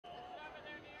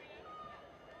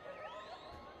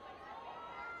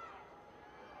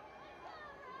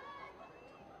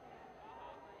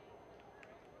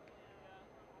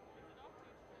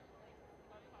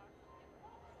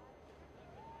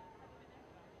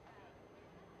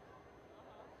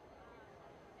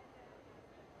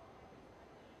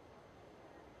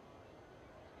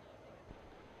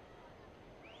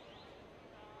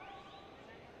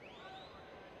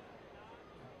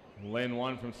Lane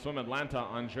 1 from Swim Atlanta,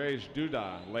 Andres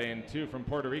Duda. Lane 2 from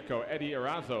Puerto Rico, Eddie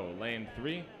Erazo. Lane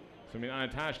 3, swimming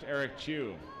unattached, Eric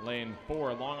Chu. Lane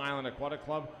 4, Long Island Aquatic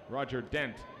Club, Roger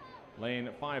Dent. Lane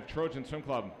 5, Trojan Swim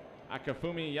Club,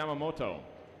 Akafumi Yamamoto.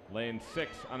 Lane 6,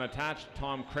 unattached,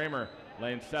 Tom Kramer.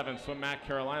 Lane 7, Swim Mac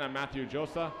Carolina, Matthew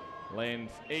Josa. Lane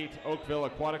 8, Oakville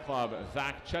Aquatic Club,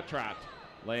 Zach Chetrat.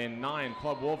 Lane 9,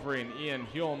 Club Wolverine, Ian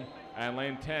Hulme. And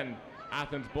lane 10,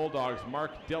 Athens Bulldogs,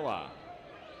 Mark Dilla.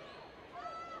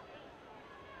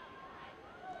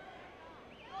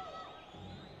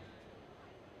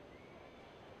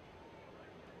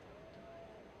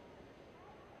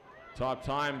 Top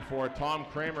time for Tom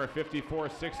Kramer,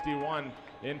 54.61.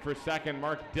 In for second,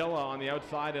 Mark Dilla on the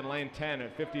outside in lane 10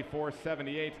 at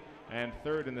 54.78. And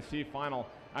third in the C final,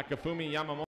 Akafumi Yamamoto.